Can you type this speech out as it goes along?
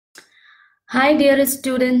Hi, dear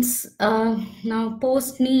students. Now,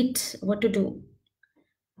 post-NEET, what to do?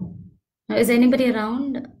 Now, is anybody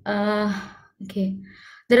around? Okay.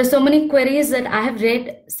 There are so many queries that I have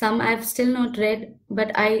read. Some I have still not read,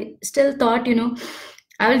 but I still thought,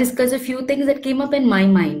 I will discuss a few things that came up in my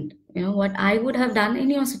mind. What I would have done in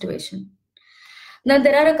your situation. Now,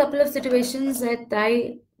 there are a couple of situations that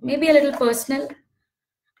I may be a little personal,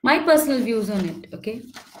 my personal views on it. Okay.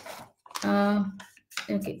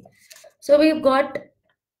 Okay. So we've got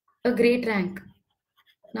a great rank.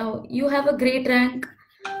 Now you have a great rank.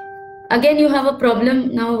 Again, you have a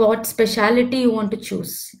problem. Now, what specialty you want to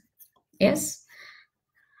choose? Yes.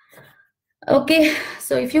 Okay.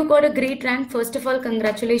 So if you got a great rank, first of all,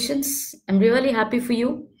 congratulations. I'm really happy for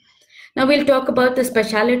you. Now we'll talk about the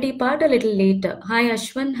specialty part a little later. Hi,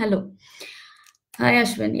 Ashwin. Hello. Hi,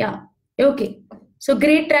 Ashwin. Yeah. Okay. So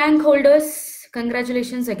great rank holders,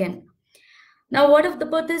 congratulations again. Now, what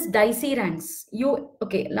about this dicey ranks?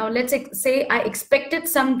 Okay, now let's say I expected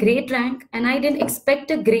some great rank and I didn't expect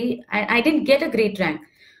I didn't get a great rank.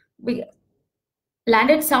 We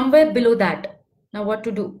landed somewhere below that. Now, what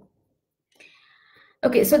to do?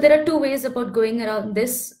 Okay, so there are two ways about going around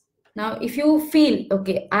this. Now, if you feel,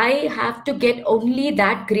 okay, I have to get only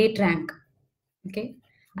that great rank, okay,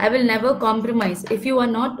 I will never compromise. If you are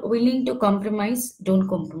not willing to compromise, don't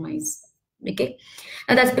compromise. Okay,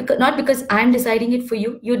 and that's not because I'm deciding it for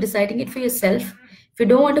you. You're deciding it for yourself. If you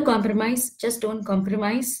don't want to compromise, just don't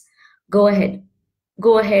compromise. Go ahead.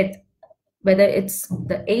 Go ahead. Whether it's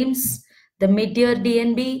the AIMS, the mid-year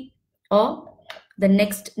DNB, or the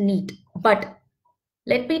next NEET. But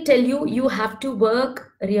let me tell you, you have to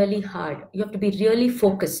work really hard. You have to be really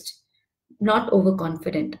focused, not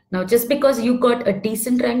overconfident. Now, just because you got a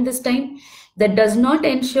decent rank this time, that does not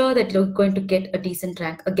ensure that you're going to get a decent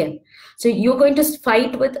rank again. So you're going to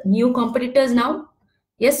fight with new competitors now.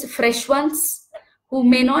 Yes, fresh ones who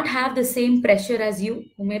may not have the same pressure as you,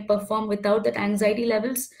 who may perform without that anxiety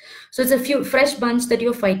levels. So it's a few fresh bunch that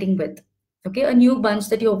you're fighting with. Okay, a new bunch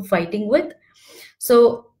that you're fighting with.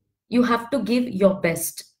 So you have to give your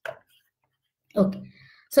best. Okay.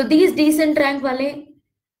 So these decent rank wale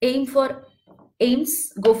aim for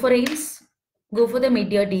AIMS, go for AIMS, go for the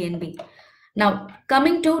mid-year DNB. Now,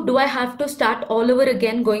 coming to, do I have to start all over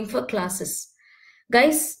again going for classes?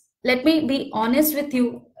 Guys, let me be honest with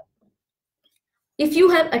you. If you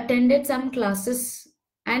have attended some classes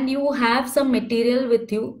and you have some material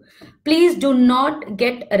with you, please do not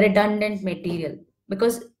get redundant material,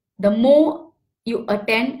 because the more you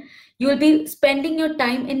attend, you will be spending your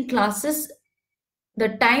time in classes, the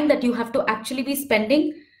time that you have to actually be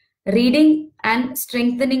spending reading and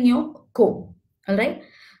strengthening your core. All right.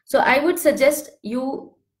 So I would suggest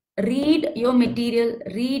you read your material,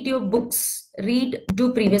 read your books,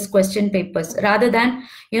 do previous question papers, rather than,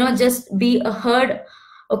 just be a herd.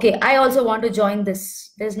 Okay, I also want to join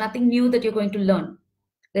this. There's nothing new that you're going to learn.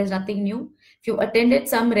 There's nothing new. If you attended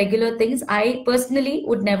some regular things, I personally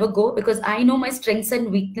would never go, because I know my strengths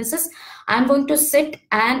and weaknesses. I'm going to sit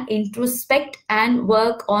and introspect and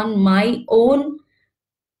work on my own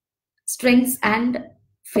strengths and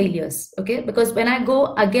failures. Okay, because when I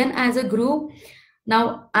go again as a group,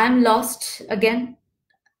 now I'm lost again,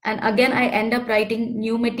 and again I end up writing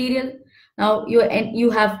new material. Now you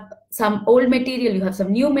have some old material, you have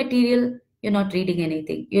some new material, you're not reading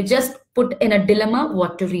anything. You're just put in a dilemma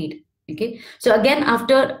what to read. Okay, so again,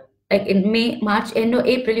 after like in May, March, end of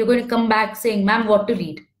April, you're going to come back saying, ma'am, what to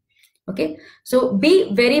read. Okay, so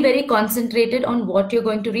be very, very concentrated on what you're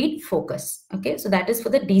going to read. Focus. Okay, so that is for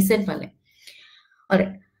the decent one. All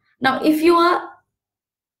right, now if you are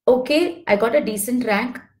okay, I got a decent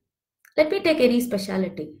rank, let me take any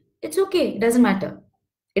specialty. It's okay, it doesn't matter.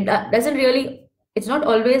 It doesn't really, it's not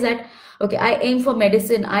always that, okay, I aim for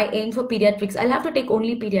medicine, I aim for pediatrics, I'll have to take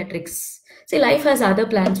only pediatrics. See, life has other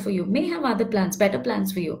plans for you, may have other plans, better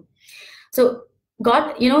plans for you. So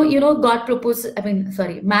God, God proposes,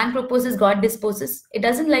 man proposes, God disposes. It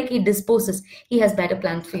doesn't like he disposes, he has better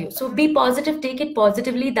plans for you. So be positive, take it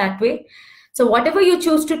positively that way. So whatever you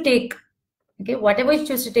choose to take, okay, whatever you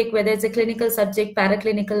choose to take, whether it's a clinical subject,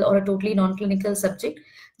 paraclinical, or a totally non-clinical subject,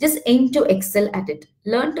 just aim to excel at it.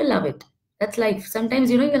 Learn to love it. That's life.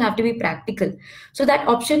 Sometimes, you'll have to be practical. So that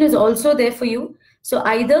option is also there for you. So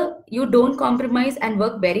either you don't compromise and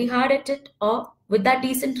work very hard at it, or with that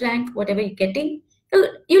decent rank, whatever you're getting,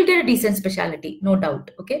 you'll get a decent specialty, no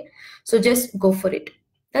doubt. Okay. So just go for it.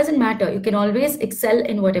 Doesn't matter. You can always excel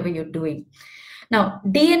in whatever you're doing. Now,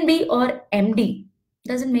 DNB or MD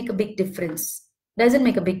doesn't make a big difference. Doesn't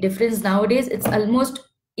make a big difference nowadays. It's almost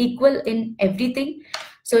equal in everything.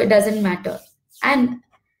 So it doesn't matter. And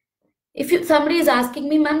If somebody is asking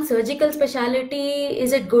me, ma'am, surgical specialty,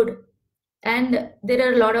 is it good? And there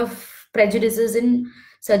are a lot of prejudices in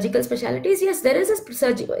surgical specialties. Yes, there is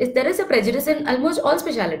a prejudice in almost all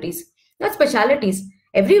specialties. Not specialties,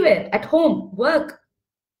 everywhere, at home, work.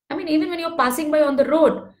 I mean, even when you're passing by on the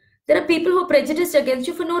road, there are people who are prejudiced against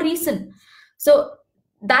you for no reason. So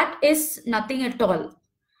that is nothing at all.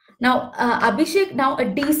 Now, Abhishek, now a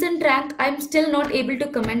decent rank, I'm still not able to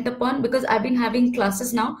comment upon because I've been having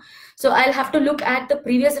classes now. So I'll have to look at the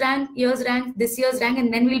previous rank, year's rank, this year's rank,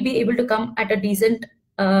 and then we'll be able to come at a decent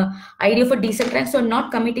idea for decent rank. So I'm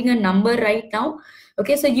not committing a number right now.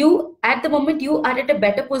 Okay, so you, at the moment, you are at a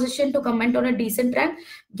better position to comment on a decent rank.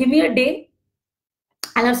 Give me a day.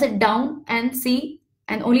 I'll have sit down and see,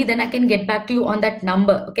 and only then I can get back to you on that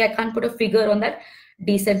number. Okay, I can't put a figure on that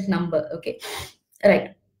decent number. Okay,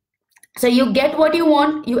 right. So you get what you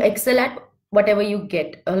want, you excel at whatever you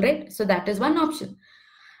get. All right, so that is one option.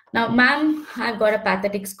 Now, ma'am, I've got a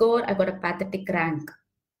pathetic score, I've got a pathetic rank.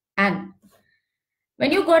 And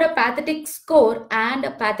when you got a pathetic score and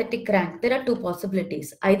a pathetic rank, there are two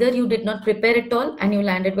possibilities. Either you did not prepare at all and you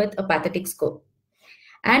landed with a pathetic score.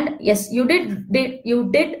 And yes, you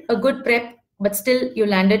did a good prep, but still you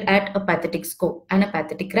landed at a pathetic score and a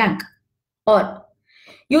pathetic rank. Or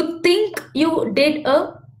you think you did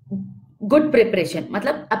a good preparation.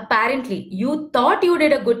 Matlab, apparently you thought you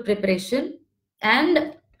did a good preparation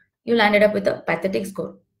and you landed up with a pathetic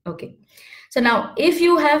score. Okay. So now if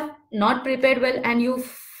you have not prepared well and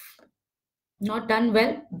you've not done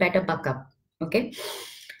well, better buck up. Okay.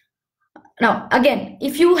 Now, again,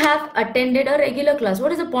 if you have attended a regular class,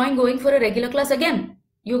 what is the point going for a regular class again?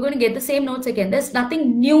 You're going to get the same notes again. There's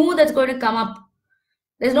nothing new that's going to come up.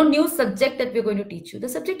 There's no new subject that we're going to teach you. The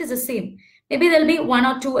subject is the same. Maybe there'll be one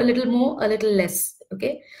or two, a little more, a little less.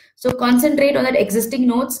 Okay. So concentrate on that existing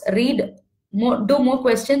notes, read more, do more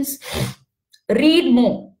questions, read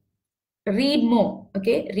more,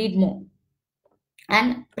 okay, read more.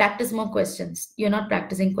 And practice more questions. You're not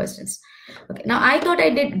practicing questions. Okay. Now, I thought I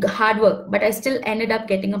did hard work, but I still ended up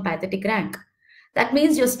getting a pathetic rank. That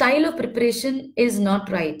means your style of preparation is not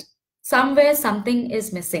right. Somewhere something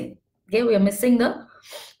is missing. Okay, we're missing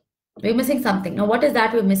something. Now, what is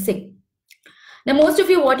that we're missing? Now, most of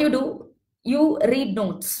you, what you do, you read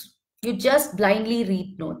notes. You just blindly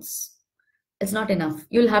read notes. It's not enough.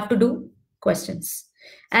 You'll have to do questions.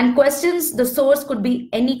 And questions, the source could be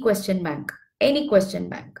any question bank. Any question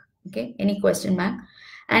bank. Okay, any question bank.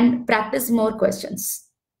 And practice more questions.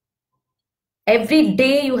 Every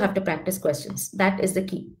day you have to practice questions. That is the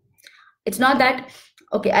key. It's not that,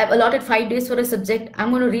 okay, I've allotted 5 days for a subject.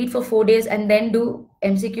 I'm going to read for 4 days and then do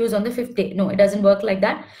MCQs on the 5th day. No, it doesn't work like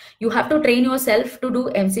that. You have to train yourself to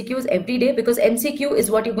do MCQs every day because MCQ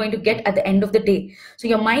is what you're going to get at the end of the day. So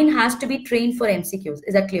your mind has to be trained for MCQs.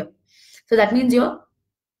 Is that clear? So that means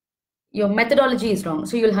your methodology is wrong.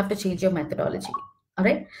 So you'll have to change your methodology. All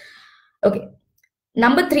right. Okay.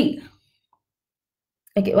 Number 3.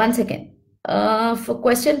 Okay, 1 second. For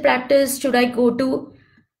question practice, should I go to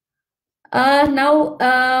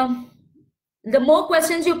the more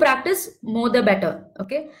questions you practice, more the better.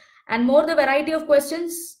 Okay, and more the variety of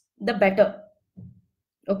questions, the better.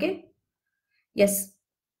 Okay, yes.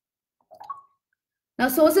 Now,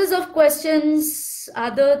 sources of questions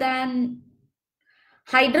other than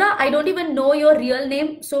Hydra, I don't even know your real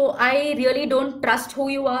name, so I really don't trust who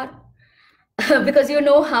you are because you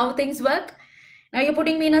know how things work. Now you're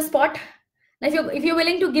putting me in a spot. Now, if you're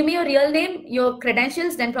willing to give me your real name, your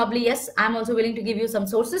credentials, then probably yes, I'm also willing to give you some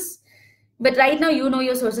sources. But right now, you know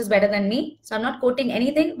your sources better than me, so I'm not quoting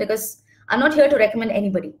anything because I'm not here to recommend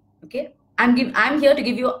anybody. Okay, I'm here to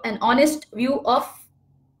give you an honest view of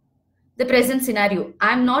the present scenario.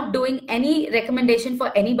 I'm not doing any recommendation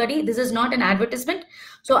for anybody. This is not an advertisement,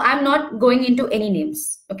 so I'm not going into any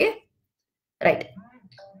names. Okay, right.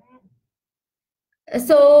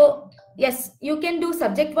 So yes, you can do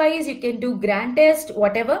subject wise, you can do grand test,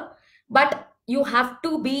 whatever, but you have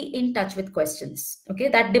to be in touch with questions. Okay,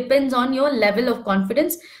 that depends on your level of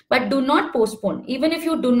confidence, but do not postpone. Even if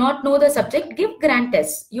you do not know the subject, give grand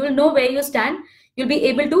tests. You will know where you stand. You'll be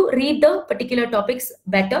able to read the particular topics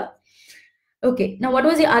better. Okay, now what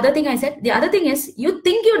was the other thing I said? The other thing is you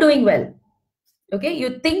think you're doing well. Okay,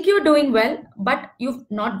 you think you're doing well, but you've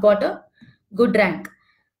not got a good rank.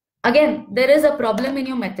 Again, there is a problem in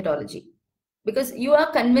your methodology because you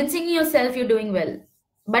are convincing yourself you're doing well,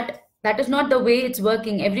 but that is not the way it's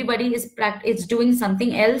working. Everybody is doing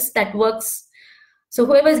something else that works. So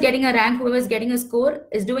whoever is getting a rank, whoever is getting a score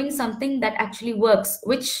is doing something that actually works,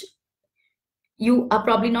 which you are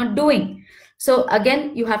probably not doing. So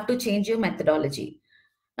again, you have to change your methodology.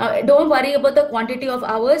 Now, don't worry about the quantity of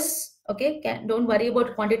hours. Okay, don't worry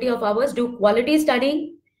about quantity of hours. Do quality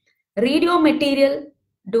studying, read your material,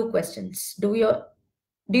 do questions, do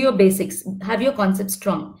your basics, have your concepts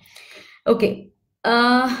strong. Okay,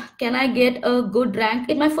 can I get a good rank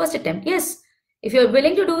in my first attempt? Yes, if you're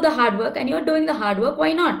willing to do the hard work and you're doing the hard work,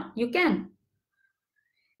 why not? You can.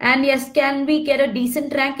 And yes, can we get a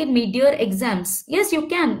decent rank in mid-year exams? Yes, you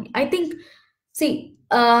can. I think, see,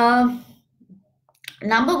 number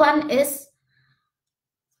one is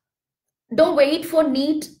don't wait for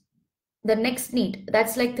NEET, the next NEET.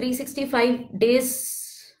 That's like 365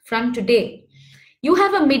 days from today. You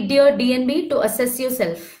have a mid-year DNB to assess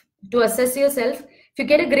yourself. To assess yourself, if you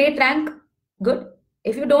get a great rank, good.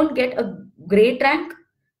 If you don't get a great rank,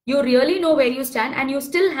 you really know where you stand and you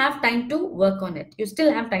still have time to work on it. You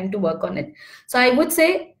still have time to work on it. So I would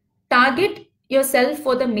say target yourself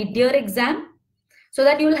for the mid-year exam so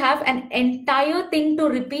that you'll have an entire thing to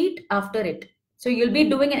repeat after it. So you'll be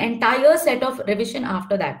doing an entire set of revision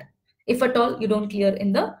after that, if at all you don't clear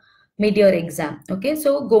in the mid-year exam. Okay,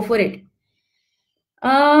 so go for it.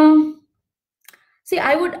 See,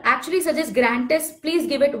 I would actually suggest grand test, please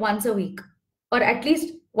give it once a week or at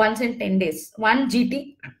least once in 10 days. One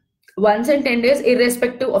GT, once in 10 days,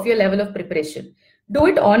 irrespective of your level of preparation. Do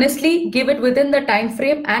it honestly, give it within the time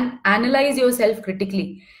frame and analyze yourself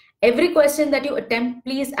critically. Every question that you attempt,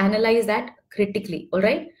 please analyze that critically, all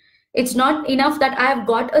right? It's not enough that I have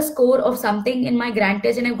got a score of something in my grand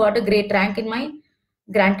test and I've got a great rank in my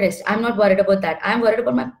grand test. I'm not worried about that. I'm worried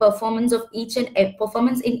about my performance of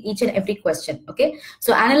performance in each and every question. Okay,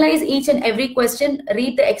 so analyze each and every question,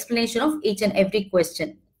 read the explanation of each and every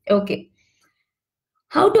question. Okay,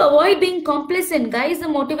 how to avoid being complacent, guys? The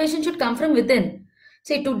motivation should come from within.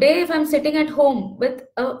 See, today if I'm sitting at home with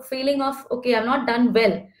a feeling of okay, I've not done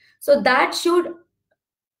well, so that should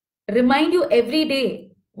remind you every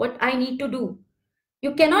day what I need to do.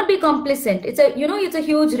 You cannot be complacent. It's a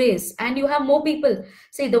huge race and you have more people.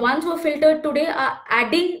 See, the ones who are filtered today are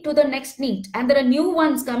adding to the next NEET and there are new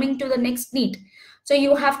ones coming to the next NEET. So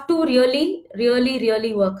you have to really, really,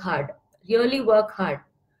 really work hard. Really work hard.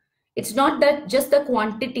 It's not that just the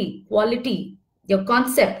quantity, quality, your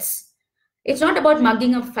concepts. It's not about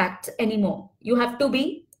mugging up facts anymore. You have to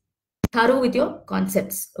be thorough with your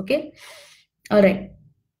concepts. Okay. All right.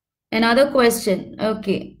 Another question.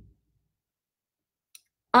 Okay.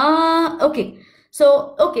 Okay.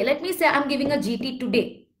 So, okay, let me say I'm giving a GT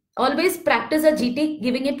today. Always practice a GT,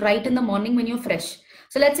 giving it right in the morning when you're fresh.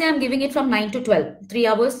 So let's say I'm giving it from 9 to 12, 3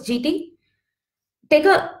 hours GT. Take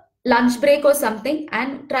a lunch break or something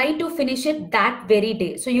and try to finish it that very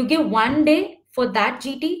day. So you give 1 day for that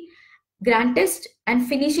GT grand test and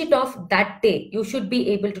finish it off that day. You should be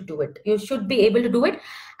able to do it. You should be able to do it.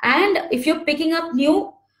 And if you're picking up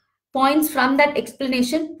new points from that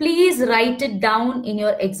explanation, please write it down in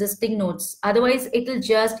your existing notes. Otherwise, it'll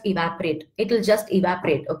just evaporate. It'll just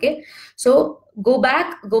evaporate. Okay. So go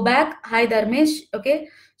back. Hi, Dharmesh. Okay.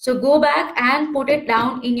 So go back and put it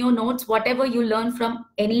down in your notes, whatever you learn from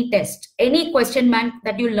any test, any question bank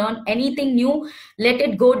that you learn, anything new, let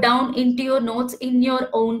it go down into your notes in your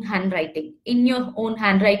own handwriting,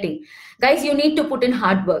 Guys, you need to put in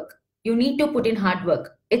hard work. You need to put in hard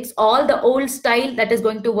work. It's all the old style that is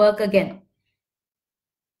going to work again.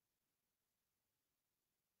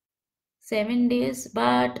 7 days,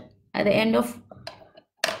 but at the end of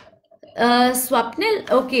Swapnil,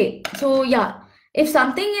 okay. So yeah, if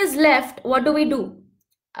something is left, what do we do?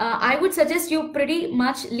 I would suggest you pretty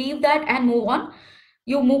much leave that and move on.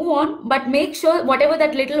 You move on, but make sure whatever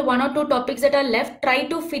that little 1 or 2 topics that are left, try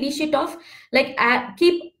to finish it off. Like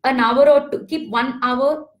keep an hour or two, keep 1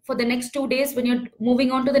 hour for the next 2 days when you're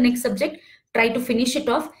moving on to the next subject. Try to finish it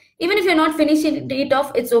off. Even if you're not finishing it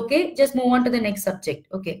off, it's okay. Just move on to the next subject.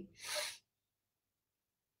 Okay.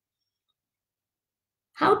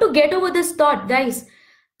 How to get over this thought, guys?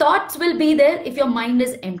 Thoughts will be there if your mind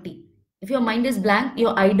is empty. If your mind is blank,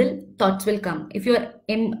 you're idle, thoughts will come. If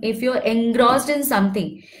you're engrossed in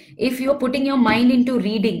something, if you're putting your mind into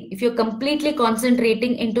reading, if you're completely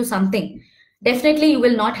concentrating into something, definitely you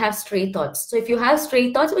will not have stray thoughts. So if you have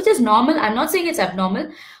stray thoughts, which is normal, I'm not saying it's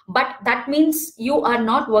abnormal, but that means you are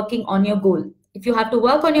not working on your goal. If you have to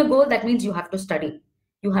work on your goal, that means you have to study,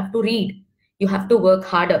 you have to read, you have to work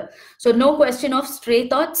harder. So no question of stray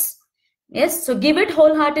thoughts. Yes, so give it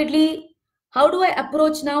wholeheartedly. How do I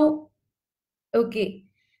approach now? Okay,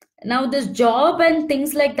 now this job and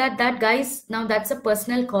things like that, guys, now that's a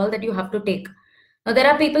personal call that you have to take. Now there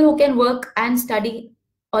are people who can work and study,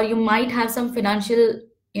 or you might have some financial,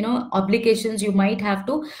 obligations you might have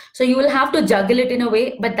to. So you will have to juggle it in a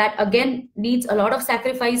way, but that again needs a lot of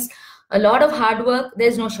sacrifice, a lot of hard work.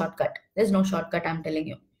 There's no shortcut. I'm telling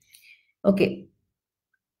you. Okay.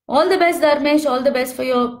 All the best, Dharmesh. All the best for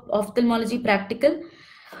your ophthalmology practical.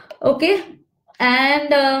 Okay.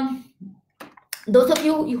 And those of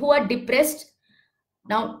you who are depressed,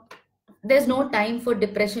 now there's no time for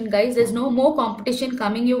depression, guys. There's no more competition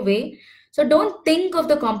coming your way. So don't think of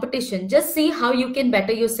the competition. Just see how you can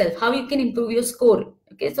better yourself, how you can improve your score.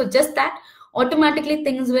 Okay. So just that automatically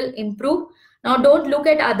things will improve. Now don't look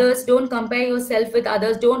at others. Don't compare yourself with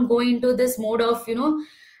others. Don't go into this mode of,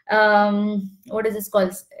 what is this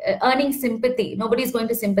called? Earning sympathy. Nobody is going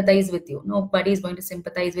to sympathize with you. Nobody is going to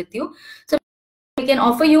sympathize with you. So we can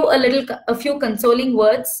offer you a few consoling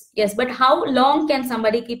words. Yes, but how long can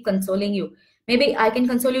somebody keep consoling you? Maybe I can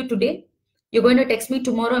console you today. You're going to text me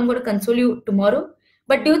tomorrow. I'm going to console you tomorrow.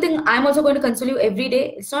 But do you think I'm also going to console you every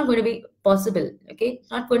day? It's not going to be possible. Okay,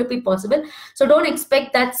 it's not going to be possible. So don't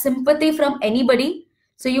expect that sympathy from anybody.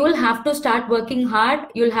 So you will have to start working hard.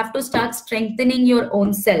 You'll have to start strengthening your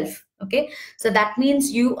own self. Okay, so that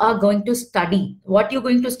means you are going to study. What you're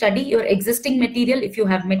going to study? Your existing material, if you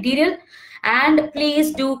have material. And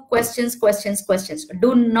please do questions.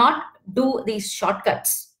 Do not do these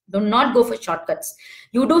shortcuts. Do not go for shortcuts.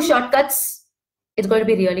 You do shortcuts, it's going to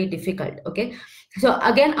be really difficult. Okay, so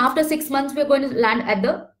again, after 6 months, we're going to land at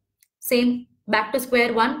the same, back to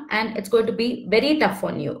square one, and it's going to be very tough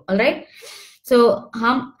on you. All right. So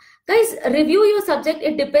guys, review your subject.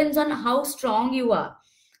 It depends on how strong you are.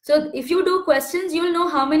 So if you do questions, you'll know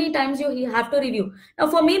how many times you have to review. Now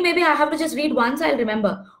for me, maybe I have to just read once, I'll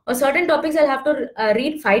remember. Or certain topics I'll have to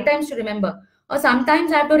read 5 times to remember. Or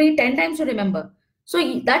sometimes I have to read 10 times to remember.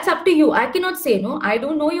 So that's up to you. I cannot say no. I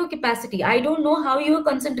don't know your capacity. I don't know how you are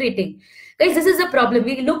concentrating. Guys, this is a problem.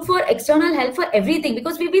 We look for external help for everything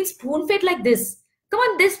because we've been spoon-fed like this. Come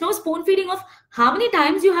on, there's no spoon-feeding of how many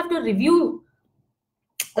times you have to review.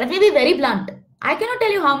 Let me be very blunt. I cannot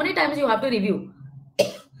tell you how many times you have to review.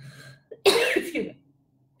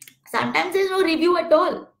 Sometimes there's no review at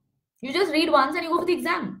all. You just read once and you go for the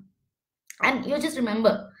exam. And you just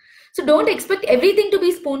remember. So don't expect everything to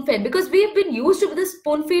be spoon-fed because we've been used to this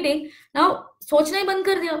spoon-feeding. Now, sochna hi band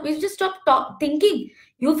kar diya. We just stop thinking.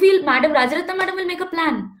 You feel Madam Rajarathna Madam will make a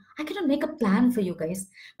plan. I cannot make a plan for you guys.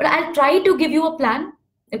 But I'll try to give you a plan.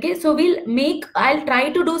 Okay, so I'll try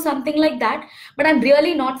to do something like that. But I'm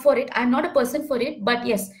really not for it. I'm not a person for it. But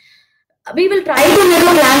yes, we will try to make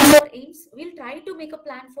a plan for AIMS. We'll try to make a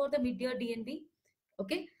plan for the mid-year DNB.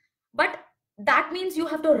 Okay, but that means you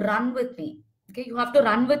have to run with me. Okay, you have to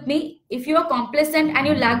run with me. If you are complacent and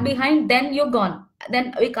you lag behind, then you're gone.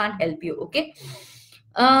 Then we can't help you. Okay.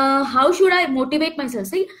 How should I motivate myself?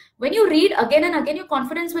 See, when you read again and again, your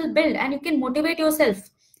confidence will build and you can motivate yourself.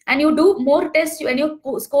 And you do more tests and your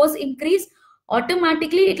scores increase,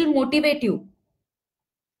 automatically it will motivate you.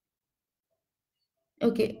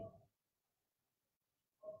 Okay.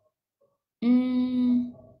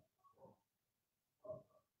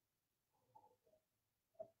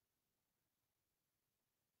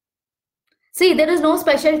 See, there is no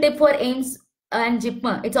special tip for AIMS and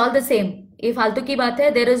JIPMA. It's all the same. If Altu ki baat hai,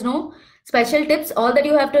 there is no special tips. All that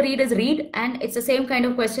you have to read is read, and it's the same kind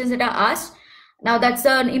of questions that are asked. Now that's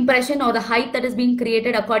an impression or the hype that is being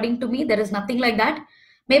created according to me. There is nothing like that.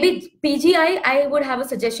 Maybe PGI, I would have a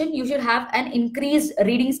suggestion. You should have an increased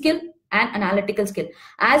reading skill and analytical skill.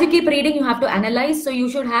 As you keep reading, you have to analyze. So you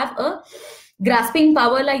should have a grasping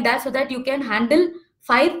power like that so that you can handle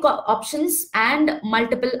 5 options and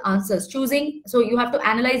multiple answers choosing. So you have to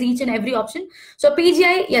analyze each and every option. So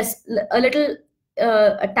PGI, yes, a little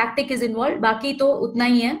a tactic is involved. Baki to utna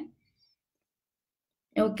hi hai.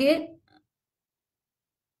 Okay.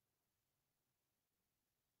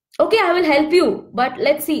 Okay, I will help you, but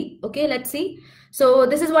let's see. Okay, let's see. So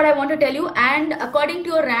this is what I want to tell you. And according to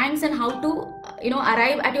your ranks and how to,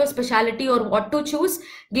 arrive at your specialty or what to choose,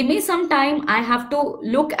 give me some time. I have to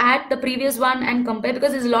look at the previous one and compare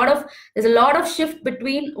because there's a lot of shift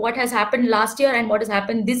between what has happened last year and what has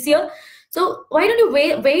happened this year. So why don't you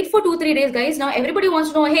wait for 2-3 days, guys? Now everybody wants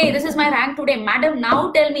to know, hey, this is my rank today. Madam,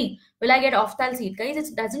 now tell me, will I get ophthal seat? Guys,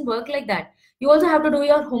 it doesn't work like that. You also have to do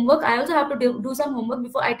your homework. I also have to do some homework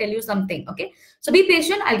before I tell you something. Okay, so be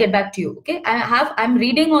patient. I'll get back to you. Okay, I'm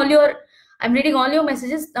reading all your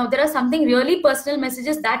messages. Now there are something really personal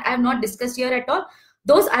messages that I have not discussed here at all.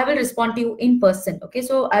 Those I will respond to you in person. Okay,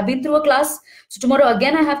 so I've been through a class. So tomorrow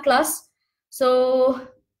again I have class. So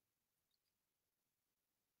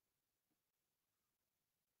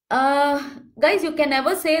guys, you can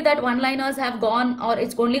never say that one-liners have gone or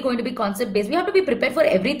it's only going to be concept based. We have to be prepared for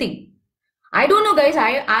everything. I don't know, guys.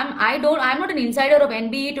 I'm not an insider of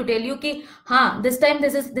NBE to tell you ki, this time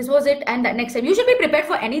this was it, and that next time you should be prepared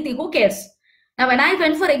for anything. Who cares? Now, when I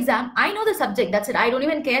went for exam, I know the subject. That's it. I don't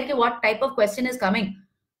even care what type of question is coming.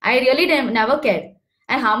 I really never cared.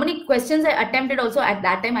 And how many questions I attempted also at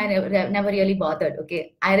that time, I never really bothered.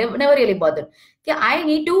 Okay. I never really bothered. Okay. I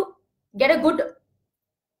need to get a good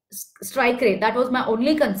strike rate. That was my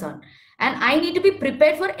only concern. And I need to be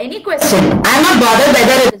prepared for any question. I'm not bothered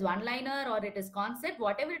whether it is one liner or it is concept,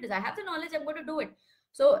 whatever it is. I have the knowledge, I'm going to do it.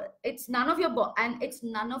 So it's none of your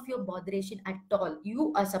botheration at all.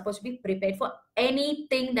 You are supposed to be prepared for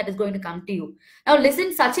anything that is going to come to you. Now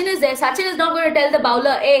listen, Sachin is there. Sachin is not going to tell the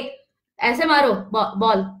bowler, hey, aise maro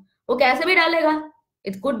ball. Okay, aise bhi dalega.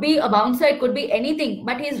 It could be a bouncer, it could be anything,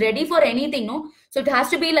 but he's ready for anything, no? So it has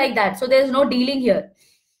to be like that. So there's no dealing here.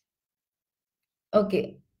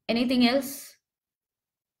 Okay. Anything else?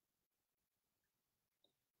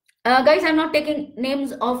 Guys, I'm not taking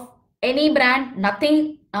names of any brand,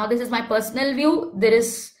 nothing. Now, this is my personal view.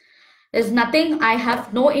 There's nothing. I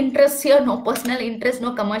have no interest here, no personal interest,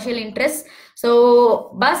 no commercial interest.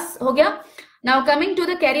 So, bas ho gaya. Now, coming to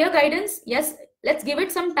the career guidance, yes, let's give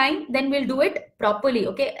it some time, then we'll do it properly.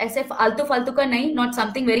 Okay, as if altu faltu ka nahi, not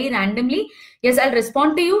something very randomly. Yes, I'll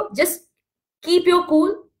respond to you. Just keep your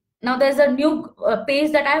cool. Now there's a new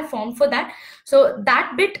page that I have formed for that. So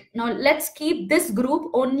that bit, now let's keep this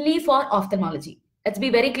group only for ophthalmology. Let's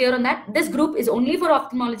be very clear on that. This group is only for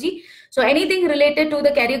ophthalmology. So anything related to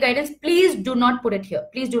the career guidance, please do not put it here.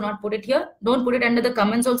 Please do not put it here. Don't put it under the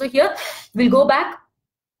comments also here. We'll go back.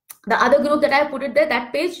 The other group that I put it there,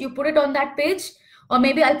 that page, you put it on that page, or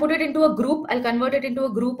maybe I'll put it into a group. I'll convert it into a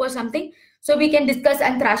group or something. So we can discuss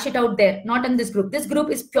and thrash it out there, not in this group. This group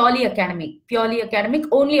is purely academic,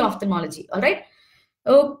 only ophthalmology. All right.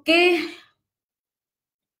 Okay.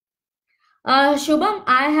 Shubham,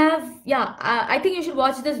 I think you should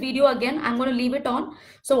watch this video again. I'm going to leave it on.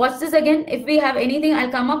 So watch this again. If we have anything, I'll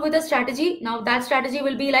come up with a strategy. Now that strategy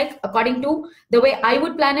will be like according to the way I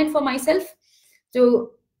would plan it for myself.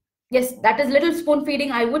 So yes, that is little spoon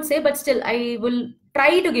feeding, I would say, but still I will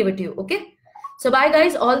try to give it to you. Okay. So bye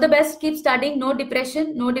guys, all the best, keep studying, no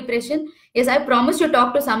depression, no depression. Yes, I promised to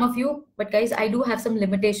talk to some of you, but guys, I do have some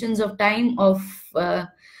limitations of time, of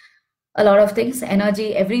a lot of things,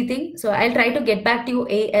 energy, everything. So I'll try to get back to you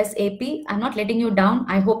ASAP. I'm not letting you down.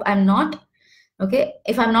 I hope I'm not. Okay.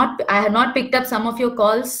 If I'm not, I have not picked up some of your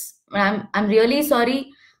calls. I'm really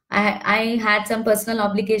sorry. I had some personal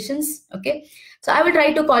obligations. Okay. So I will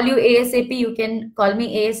try to call you ASAP. You can call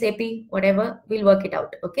me ASAP, whatever. We'll work it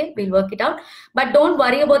out. Okay. We'll work it out. But don't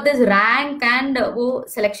worry about this rank and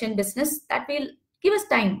selection business. That will give us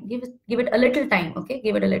time. Give it a little time. Okay.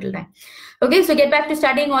 Give it a little time. Okay. So get back to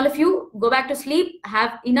studying, all of you. Go back to sleep.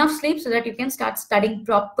 Have enough sleep so that you can start studying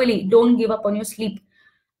properly. Don't give up on your sleep.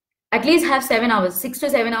 At least have 7 hours, 6 to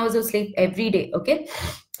 7 hours of sleep every day. Okay.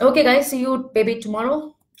 Okay, guys. See you maybe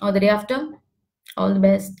tomorrow or the day after. All the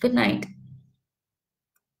best. Good night.